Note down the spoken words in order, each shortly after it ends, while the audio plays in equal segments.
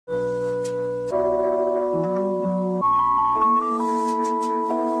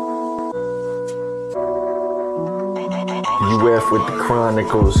UF with the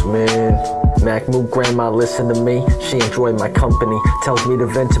Chronicles, man. Mac move grandma, listen to me. She enjoy my company, tells me to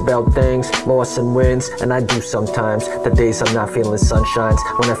vent about things, loss and wins, and I do sometimes. The days I'm not feeling sunshines,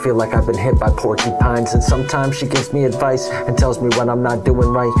 when I feel like I've been hit by porcupines. And sometimes she gives me advice and tells me what I'm not doing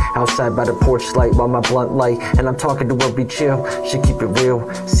right. Outside by the porch light while my blunt light, and I'm talking to her, be chill. She keep it real,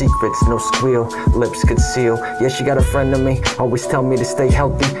 secrets, no squeal, lips conceal. Yeah, she got a friend of me, always tell me to stay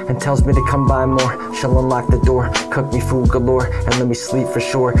healthy, and tells me to come by more. She'll unlock the door, cook me food galore, and let me sleep for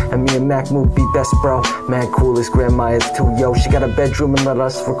sure. And me and Mac move be best bro, mad cool as grandma is too, yo. She got a bedroom and let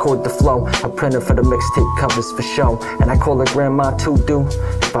us record the flow. I print her for the mixtape covers for show, and I call her grandma too, do.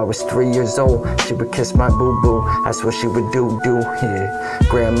 If I was 3 years old, she would kiss my boo-boo, that's what she would do, yeah.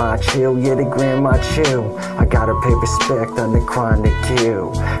 Grandma chill, yeah, the grandma chill. I gotta pay respect on the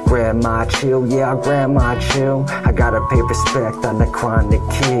Chroniclez. Grandma chill, yeah, grandma chill. I gotta pay respect on the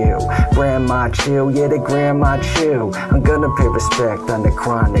Chroniclez. Grandma chill, yeah, the grandma chill. I'm gonna pay respect on the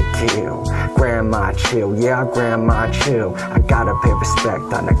Chroniclez. Grandma chill, yeah, grandma chill. I gotta pay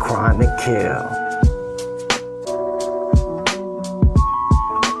respect on the Chroniclez.